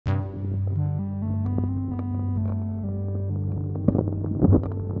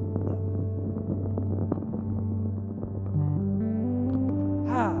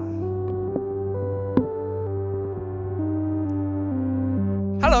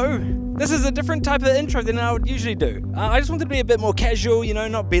So, this is a different type of intro than I would usually do. I just wanted to be a bit more casual, you know,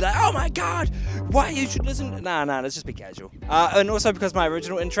 not be like, oh my god, why you should listen. Nah, let's just be casual. And also because my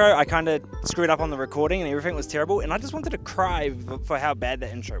original intro, I kind of screwed up on the recording and everything was terrible, and I just wanted to cry for how bad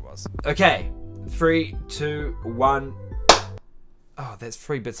the intro was. Okay, 3, 2, 1. Oh, that's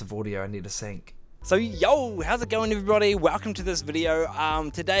 3 bits of audio I need to sync. So yo, how's it going everybody? Welcome to this video.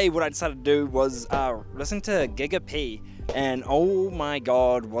 Today what I decided to do was listen to Giga P, and oh my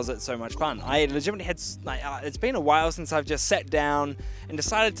god, was it so much fun. I legitimately had, it's been a while since I've just sat down and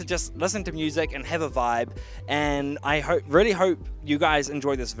decided to just listen to music and have a vibe, and I really hope you guys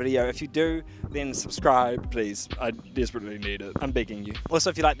enjoy this video. If you do, then subscribe please, I desperately need it, I'm begging you. Also,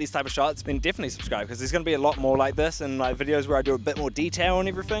 if you like these type of shots, then definitely subscribe, because there's going to be a lot more like this, and like videos where I do a bit more detail on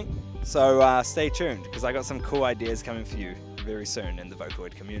everything. So stay tuned, because I got some cool ideas coming for you very soon in the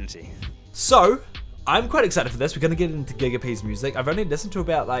vocaloid community. So, I'm quite excited for this. We're going to get into Giga P's music. I've only listened to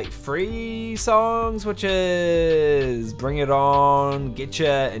about like 3 songs, which is Bring It On,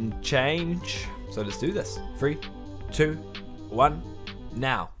 Getcha, and Change. So let's do this. 3, 2, 1,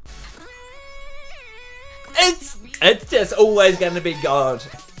 now. It's just always going to be God.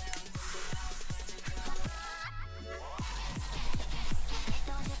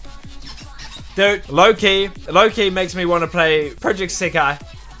 Dude, low-key makes me want to play Project Sekai.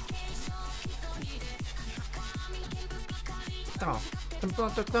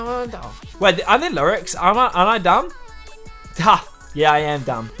 Wait, are there lyrics? Aren't I dumb? Ha! Yeah, I am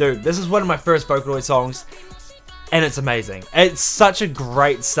dumb. Dude, this is one of my first Vocaloid songs, and it's amazing. It's such a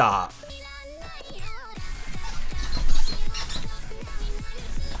great start.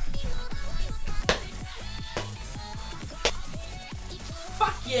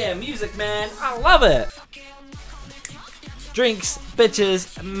 Yeah, music, man. I love it. Drinks,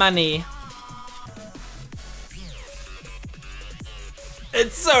 bitches, money.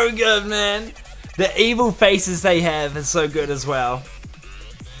 It's so good, man. The evil faces they have is so good as well.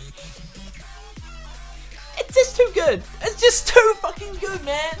 It's just too good. It's just too fucking good,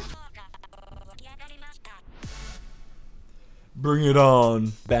 man. Bring it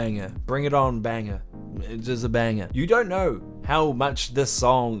on, banger. Bring it on, banger. It's just a banger. You don't know how much this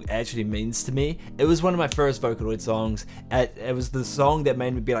song actually means to me. It was one of my first Vocaloid songs. It was the song that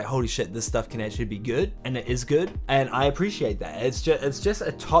made me be like, holy shit, this stuff can actually be good, and it is good, and I appreciate that. It's just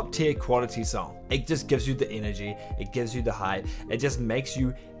a top tier quality song. It just gives you the energy, it gives you the hype, it just makes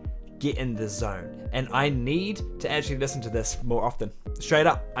you get in the zone, and I need to actually listen to this more often. Straight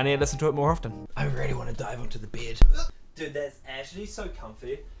up, I need to listen to it more often. I really want to dive onto the bed. Dude, that's actually so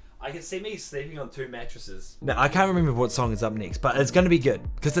comfy. I can see me sleeping on 2 mattresses. Now, I can't remember what song is up next, but it's going to be good,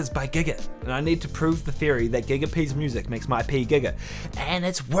 because it's by Giga. And I need to prove the theory that Giga P's music makes my P Giga. And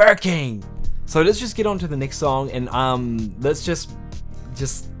it's working! So let's just get on to the next song, and let's just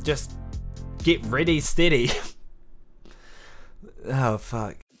get ready, steady. Oh,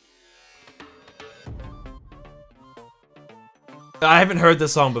 fuck. I haven't heard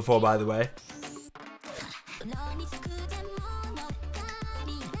this song before, by the way.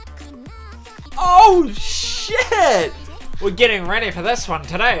 Oh shit! We're getting ready for this one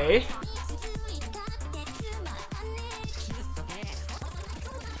today.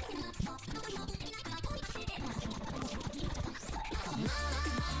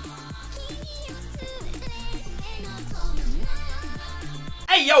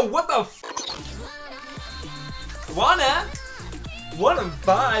 Hey yo, what the f? What a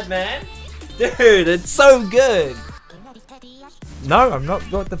vibe, man. Dude, it's so good. No, I'm not.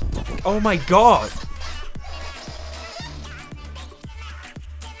 What the f? Oh my god.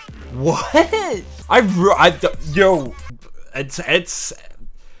 What? Yo, it's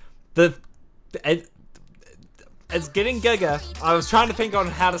getting Giga. I was trying to think on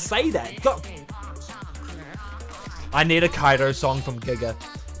how to say that. God. I need a Kaido song from Giga.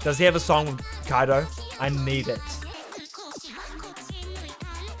 Does he have a song with Kaido? I need it.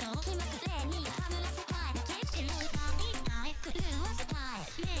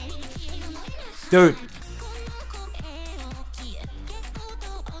 Dude.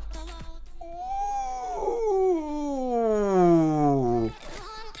 Ooh.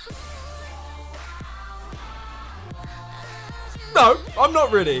 No, I'm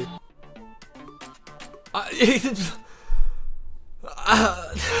not ready.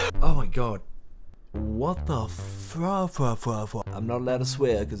 Oh my god. What the fuck? I'm not allowed to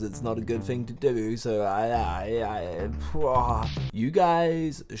swear because it's not a good thing to do, so you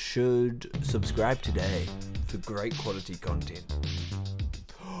guys should subscribe today for great quality content.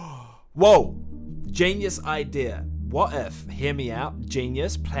 Whoa! Genius idea. What if, hear me out,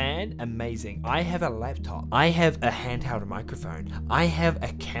 genius, plan, amazing. I have a laptop. I have a handheld microphone. I have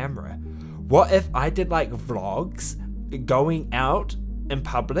a camera. What if I did like vlogs going out in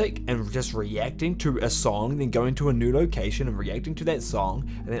public and just reacting to a song, then going to a new location and reacting to that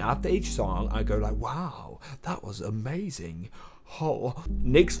song, and then after each song I go like, wow, that was amazing. Oh.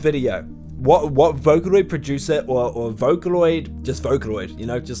 Next video, what Vocaloid producer or Vocaloid, just Vocaloid, you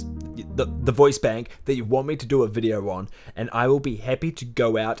know, just the voice bank that you want me to do a video on, and I will be happy to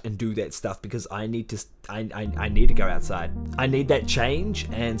go out and do that stuff because I need to I need to go outside. I need that change.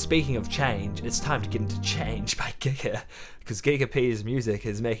 And speaking of change, it's time to get into Change by Giga, because Giga P's music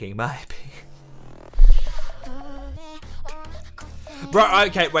is making my P. Bro,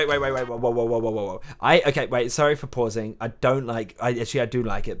 okay, wait, whoa. Okay, wait, sorry for pausing. I do like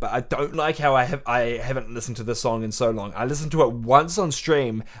it, but I don't like how I haven't listened to this song in so long. I listened to it once on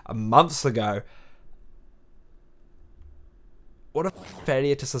stream months ago. What a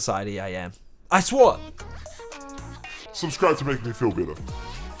failure to society I am. I swore! Subscribe to make me feel better.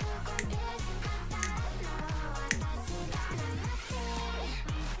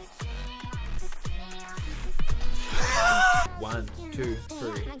 One, 2,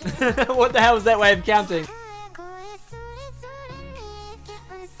 3. What the hell is that way of counting?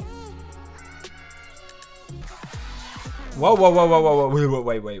 Whoa,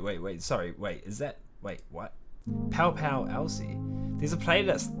 wait, sorry, wait, is that, wait, what? Pow Pow Elsie. There's a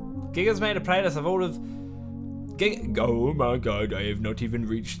playlist. Giga's made a playlist of all of Giga. Oh my god, I have not even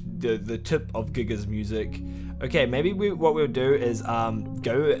reached the tip of Giga's music. Okay, maybe what we'll do is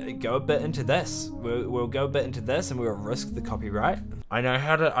go a bit into this. We'll go a bit into this and we'll risk the copyright. I know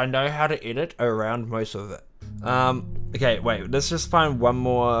how to edit around most of it. Okay, wait, let's just find one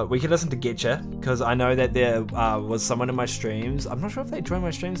more. We can listen to Getcha, because I know that there was someone in my streams. I'm not sure if they join my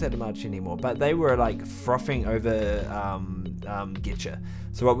streams that much anymore, but they were like frothing over Getcha.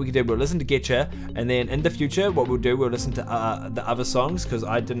 So what we can do, we'll listen to Getcha, and then in the future, what we'll do, we'll listen to the other songs, because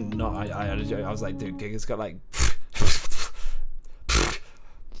I didn't know. I was like, dude, Giga's got like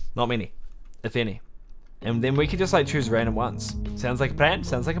not many, if any. And then we can just like choose random ones. Sounds like a plan?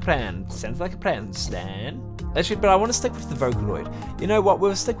 Sounds like a plan. Sounds like a plan, Stan. Actually, but I want to stick with the Vocaloid. You know what?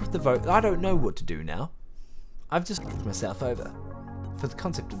 We'll stick with the I don't know what to do now. I've just fucked myself over for the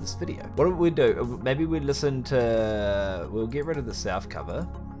concept of this video. What do we do? Maybe we listen to... We'll get rid of the South cover.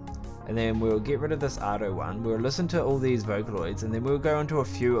 And then we'll get rid of this Ardo one. We'll listen to all these Vocaloids. And then we'll go into a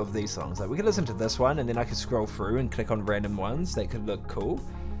few of these songs. Like we could listen to this one. And then I could scroll through and click on random ones. That could look cool.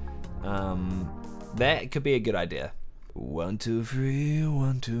 That could be a good idea. 1, 2, 3,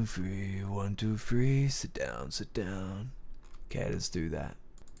 1, 2, 3, 1, 2, 3. Sit down, sit down. Okay, let's do that.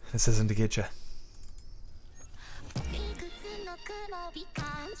 This isn't to get you.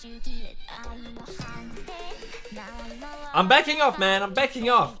 I'm backing off, man. I'm backing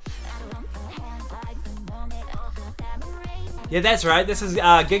off. Yeah, that's right. This is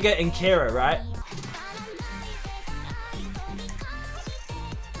Giga and Kara, right?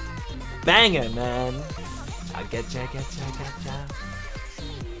 Banger, man. I getcha.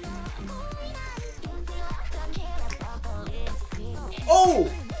 Oh!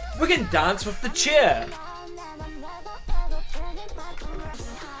 We can dance with the chair.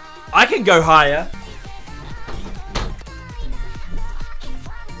 I can go higher.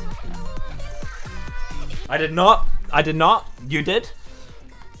 I did not. You did.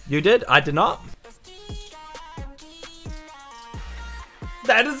 I did not.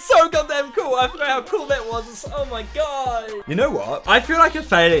 That is so goddamn cool. I forgot how cool that was. Oh my god. You know what? I feel like a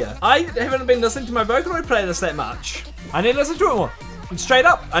failure. I haven't been listening to my Vocaloid playlist that much. I need to listen to it more. Straight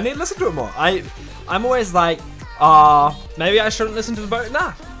up, I need to listen to it more. I'm always like, maybe I shouldn't listen to the Vocaloid.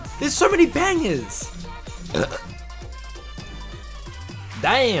 Nah, there's so many bangers.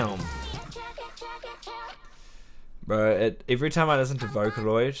 Damn. Bro, every time I listen to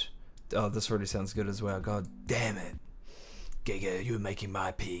Vocaloid, oh, this really sounds good as well. God damn it. Giga, you're making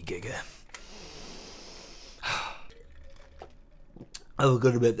my pee, Giga. I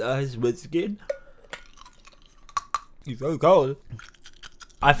forgot about the ice once again. You're so cold.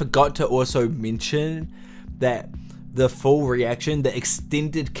 I forgot to also mention that the full reaction, the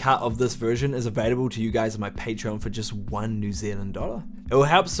extended cut of this version is available to you guys on my Patreon for just $1 New Zealand dollar. It will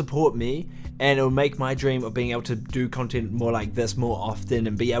help support me, and it will make my dream of being able to do content more like this more often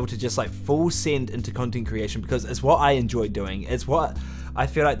and be able to just like full send into content creation, because it's what I enjoy doing. It's what I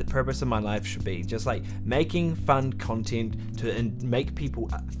feel like the purpose of my life should be, just like making fun content to make people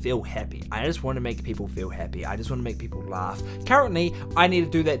feel happy. I just want to make people feel happy. I just want to make people laugh. Currently, I need to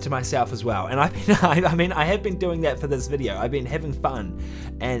do that to myself as well, and I have been doing that for this video. I've been having fun,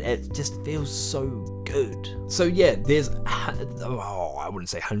 and it just feels so good. good. So yeah, there's, I wouldn't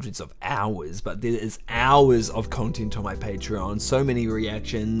say hundreds of hours, but there is hours of content on my Patreon. So many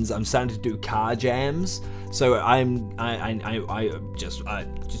reactions. I'm starting to do car jams. So I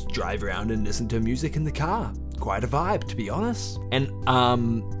just drive around and listen to music in the car. Quite a vibe, to be honest. And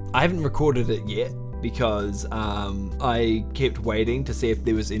I haven't recorded it yet, because I kept waiting to see if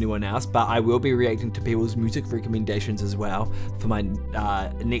there was anyone else, but I will be reacting to people's music recommendations as well for my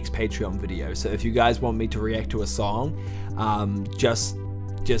next Patreon video. So if you guys want me to react to a song, just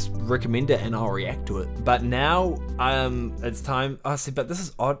recommend it and I'll react to it. But now it's time. Oh, see, but this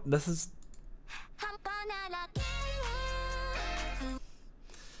is odd. This is.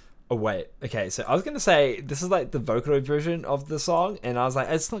 Oh wait, okay, so I was gonna say this is like the vocaloid version of the song, and I was like,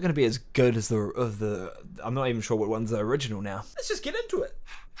 it's not gonna be as good as the I'm not even sure what one's the original now. Let's just get into it.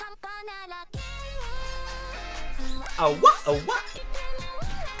 Oh what? Oh what?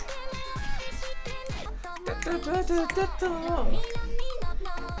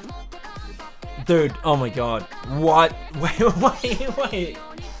 Dude, oh my god. What? Wait.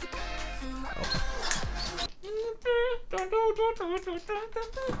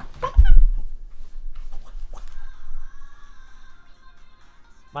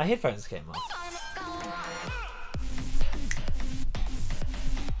 My headphones came off.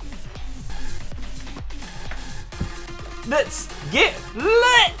 Let's get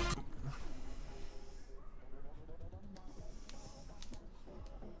lit!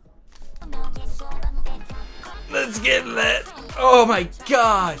 Let's get lit! Oh my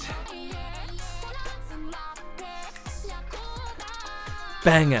god!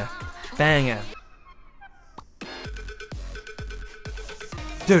 Banger.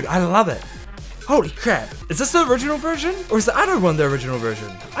 Dude, I love it. Holy crap. Is this the original version? Or is the other one the original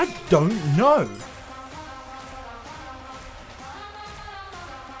version? I don't know.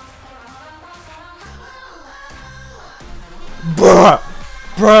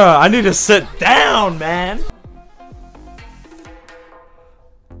 Bruh, I need to sit down, man.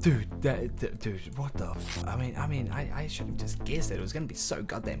 Dude, what the f— I mean, I should have just guessed that it was gonna be so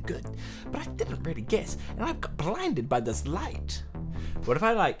goddamn good. But I didn't really guess, and I got blinded by this light. What if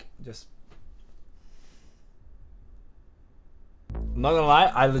I, like, just... I'm not gonna lie,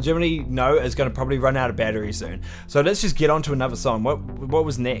 I legitimately know it's gonna probably run out of battery soon. So let's just get on to another song. What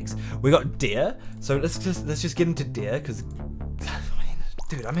was next? We got Dear. So let's just get into Dear, because...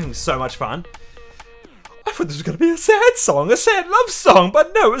 Dude, I'm having so much fun. I thought this was gonna be a sad song, a sad love song,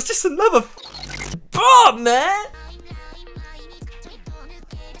 but no, it's just another Bob, man!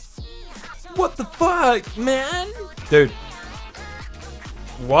 What the fuck, man? Dude.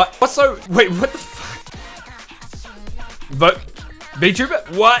 What? What's so— wait, what the fuck?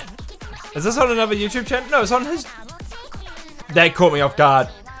 VTuber? What? Is this on another YouTube channel? No, it's on his— That caught me off guard.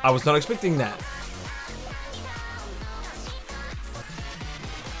 I was not expecting that.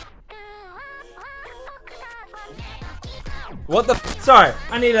 What the— sorry,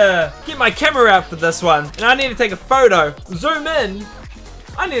 I need to get my camera out for this one, and I need to take a photo. Zoom in.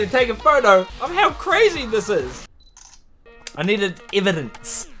 I need to take a photo of how crazy this is. I needed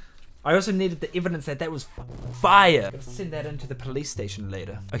evidence. I also needed the evidence that that was fire. I'll send that into the police station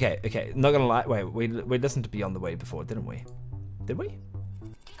later. Okay, not gonna lie. Wait, we listened to Beyond the Way before, didn't we? Did we?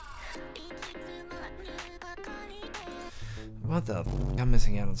 What the f— I'm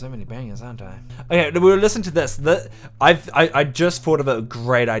missing out on so many bangers, aren't I? Okay, we'll listen to this. I just thought of a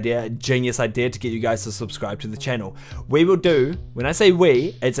great idea, a genius idea to get you guys to subscribe to the channel. We will do— when I say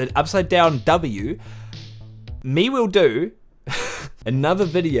we, it's an upside down W. Me will do another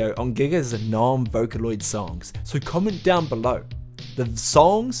video on Giga's non-vocaloid songs. So comment down below the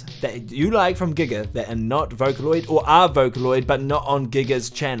songs that you like from Giga that are not vocaloid, or are vocaloid but not on Giga's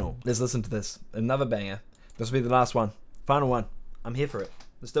channel. Let's listen to this. Another banger. This will be the last one. Final one. I'm here for it.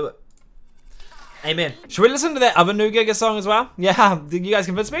 Let's do it. Amen. Should we listen to that other new Giga song as well? Yeah, did you guys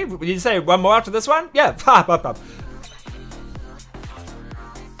convince me? Would you say one more after this one? Yeah.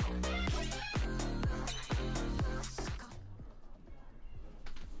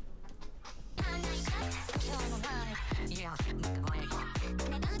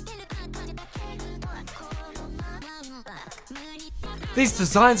 These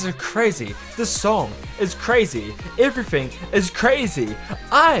designs are crazy. This song is crazy. Everything is crazy.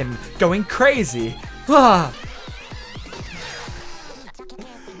 I'm going crazy. Ah.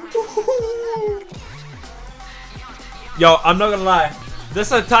 Yo, I'm not gonna lie. This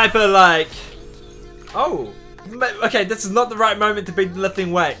is a type of like... Oh. Okay, this is not the right moment to be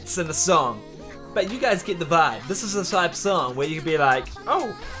lifting weights in a song. But you guys get the vibe. This is a type of song where you can be like,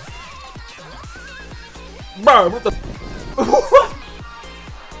 oh. Bro, what the...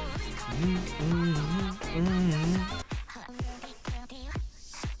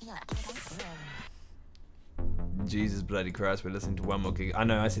 bloody Christ, we're listening to one more Giga. I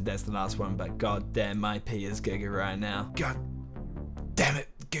know I said that's the last one, but god damn, my P is Giga right now. God damn it,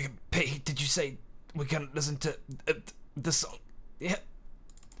 Giga P, did you say we can listen to the song? Yeah.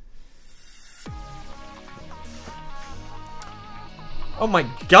 Oh my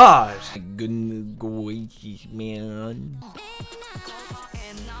god! Goodness gracious, man.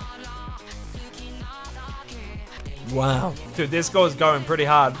 Wow. Dude, this score is going pretty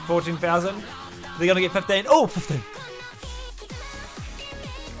hard. 14,000? They're gonna get 15. Oh, 15.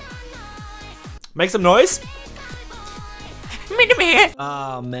 Make some noise.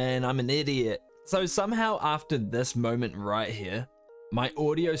 Oh man, I'm an idiot. So somehow after this moment right here, my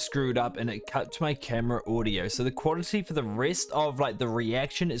audio screwed up and it cut to my camera audio. So the quality for the rest of like the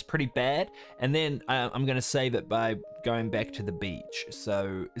reaction is pretty bad. And then I'm gonna save it by going back to the beach.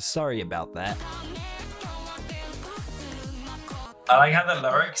 So sorry about that. I like how the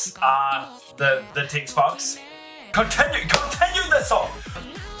lyrics are the text box. Continue the song.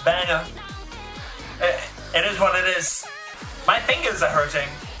 Banger. It is what it is. My fingers are hurting.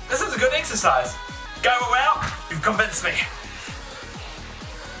 This is a good exercise. Go out. You've convinced me.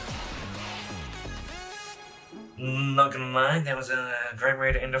 Not gonna lie, that was a great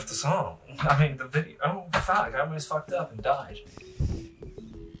way to end off the song. I mean, the video. Oh fuck! I almost fucked up and died.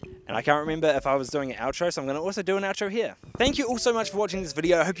 And I can't remember if I was doing an outro, so I'm going to also do an outro here. Thank you all so much for watching this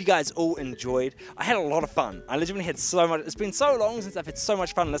video. I hope you guys all enjoyed. I had a lot of fun. I legitimately had so much. It's been so long since I've had so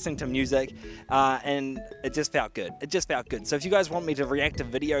much fun listening to music, and it just felt good. It just felt good. So if you guys want me to react to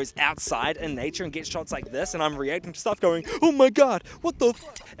videos outside in nature and get shots like this, and I'm reacting to stuff going, oh my god, what the f,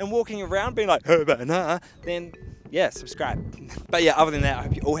 and walking around being like, then yeah, subscribe. But yeah, other than that, I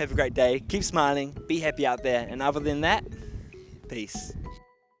hope you all have a great day. Keep smiling, be happy out there, and other than that, peace.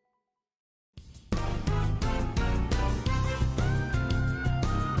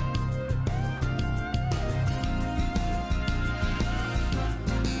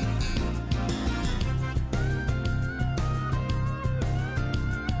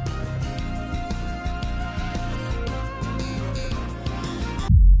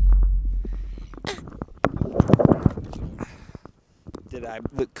 Did I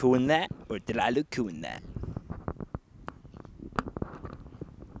look cool in that, or did I look cool in that?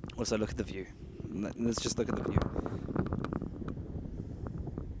 Also, look at the view. Let's just look at the view.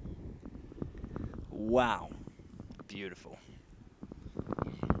 Wow. Beautiful.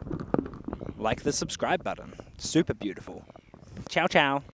 Like the subscribe button. Super beautiful. Ciao, ciao.